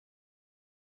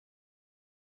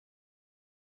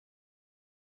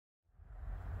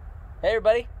Hey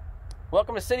everybody,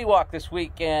 welcome to City Walk this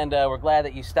week, and we're glad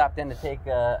that you stopped in to take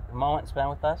a moment and spend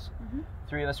with us.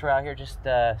 Three of us are out here just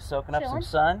soaking up some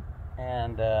sun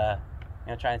and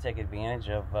trying to take advantage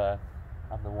of the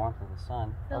warmth of the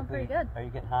sun. Feeling pretty good. Are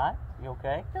you getting hot? You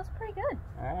okay? Feels pretty good.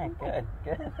 All right, good.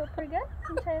 Feel pretty good.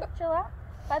 You trying to chill out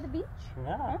by the beach?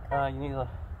 Yeah. Okay. You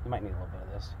might need a little bit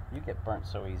of this. You get burnt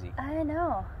so easy. I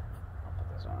know. I'll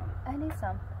put this on. I need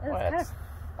some. It was Boy, kind of.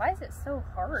 Why is it so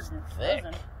hard and thick.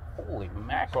 frozen? Holy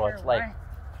mackerel! Sure It's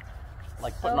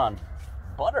like putting on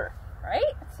butter. Right?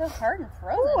 It's so hard and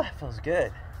frozen. Ooh, that feels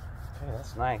good. Okay,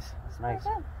 that's nice. That's nice.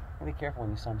 Good. Be careful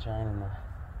when you sunshine and the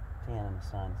tan in the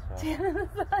sun. So. Tan in the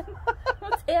sun.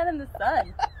 What's tan in the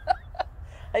sun?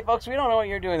 Hey folks, we don't know what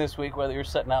you're doing this week, whether you're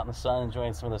sitting out in the sun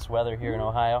enjoying some of this weather here in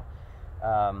Ohio.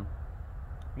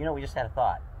 We just had a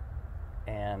thought.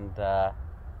 And,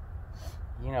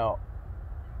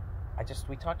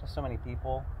 we talked to so many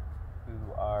people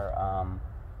who are,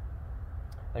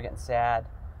 they're getting sad,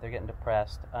 they're getting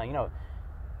depressed.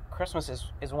 Christmas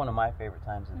is one of my favorite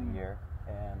times of the year,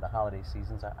 and the holiday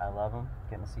seasons, I love them,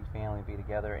 getting to see family, be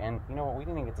together. And you know what, we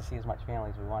didn't get to see as much family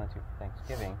as we wanted to for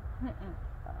Thanksgiving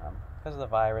because of the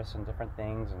virus and different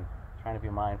things, and trying to be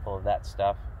mindful of that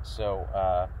stuff. So,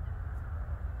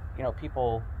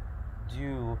 people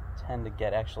do tend to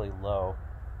get actually low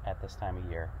at this time of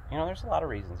year. There's a lot of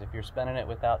reasons. If you're spending it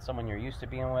without someone you're used to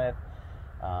being with,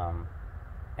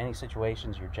 any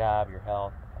situations, your job, your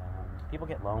health, people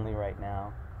get lonely right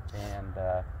now. And,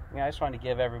 I just wanted to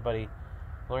give everybody,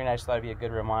 Lorie and I just thought it'd be a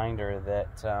good reminder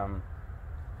that,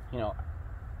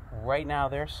 right now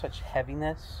there's such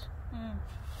heaviness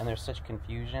and there's such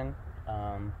confusion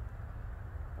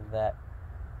that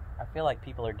I feel like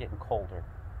people are getting colder.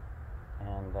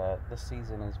 And this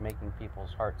season is making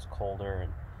people's hearts colder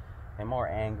and more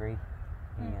angry.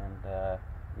 And,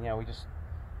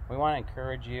 we want to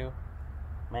encourage you,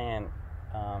 man.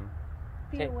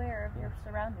 Be aware of your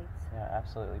surroundings. Yeah,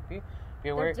 absolutely. Be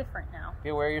aware. They're different now. Be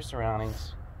aware of your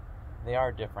surroundings. They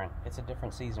are different. It's a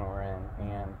different season we're in.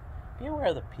 And be aware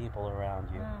of the people around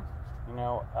you.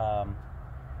 I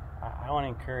want to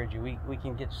encourage you. We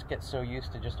can get so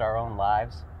used to just our own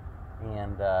lives.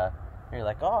 And you're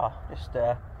like, just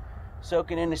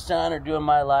soaking in the sun or doing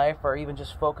my life, or even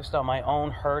just focused on my own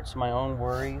hurts, my own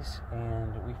worries,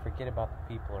 and we forget about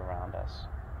the people around us.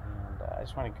 And I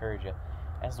just want to encourage you,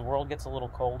 as the world gets a little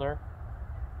colder,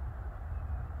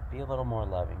 be a little more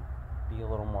loving, be a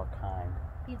little more kind.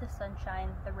 Be the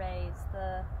sunshine, the rays,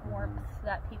 the warmth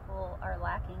that people are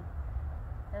lacking.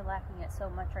 They're lacking it so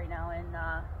much right now,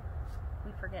 and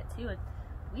we forget too.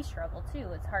 We struggle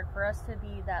too. It's hard for us to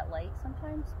be that light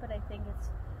sometimes, but I think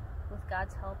it's with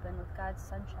God's help and with God's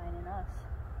sunshine in us.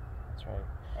 That's right.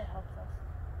 It helps us.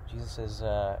 Jesus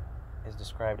is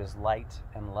described as light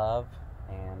and love,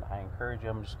 and I encourage you.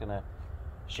 I'm just going to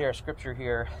share a scripture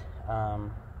here. Let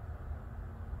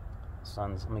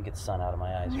me get the sun out of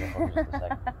my eyes here for just a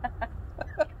second.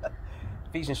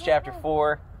 Ephesians chapter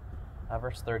 4,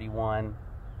 verse 31.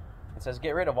 It says,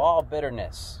 "Get rid of all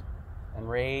bitterness and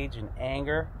rage and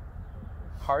anger,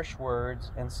 harsh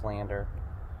words and slander,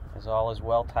 as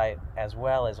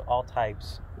well as all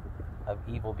types of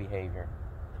evil behavior.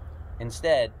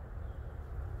 Instead,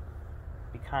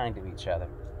 be kind to each other,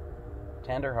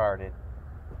 tenderhearted,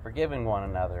 forgiving one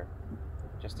another,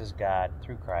 just as God,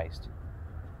 through Christ,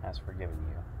 has forgiven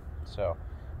you." So,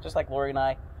 just like Lorie and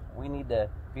I, we need to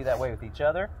be that way with each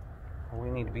other. We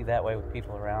need to be that way with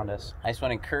people around us. I just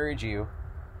want to encourage you,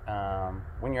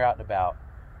 when you're out and about,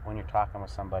 when you're talking with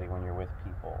somebody, when you're with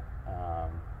people,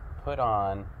 put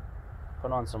on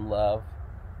some love,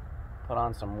 put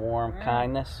on some warm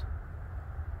kindness,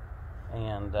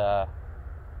 and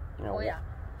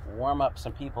warm up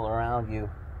some people around you.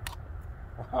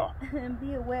 And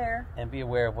be aware. And be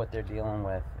aware of what they're dealing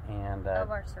with, and of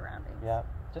our surroundings. Yeah,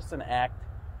 just an act,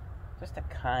 just a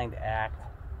kind act,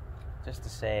 just to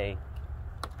say,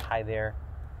 "Hi there,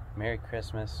 Merry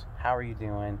Christmas, how are you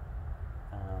doing?"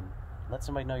 Let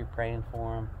somebody know you're praying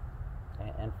for them,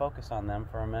 and focus on them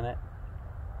for a minute.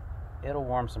 It'll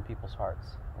warm some people's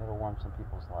hearts. It'll warm some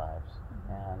people's lives.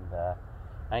 And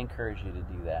I encourage you to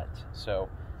do that. So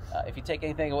if you take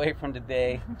anything away from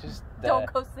today, just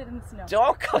don't go sit in the snow.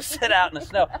 Don't go sit out in the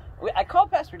snow. I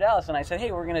called Pastor Dallas and I said,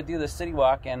 "Hey, we're going to do this city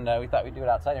walk, and we thought we'd do it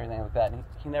outside and everything like that." And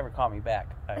he never called me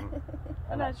back.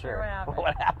 I'm not sure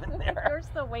what happened there. We're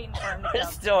still waiting for him to come. We're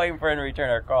still waiting for him to return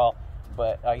our call,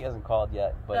 but he hasn't called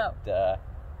yet. But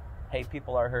hey,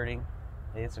 people are hurting.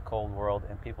 It's a cold world,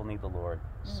 and people need the Lord.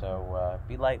 So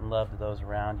be light and love to those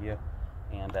around you,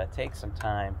 and take some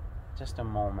time, just a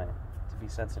moment, to be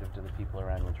sensitive to the people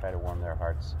around you and try to warm their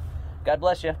hearts. God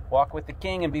bless you. Walk with the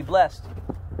King and be blessed.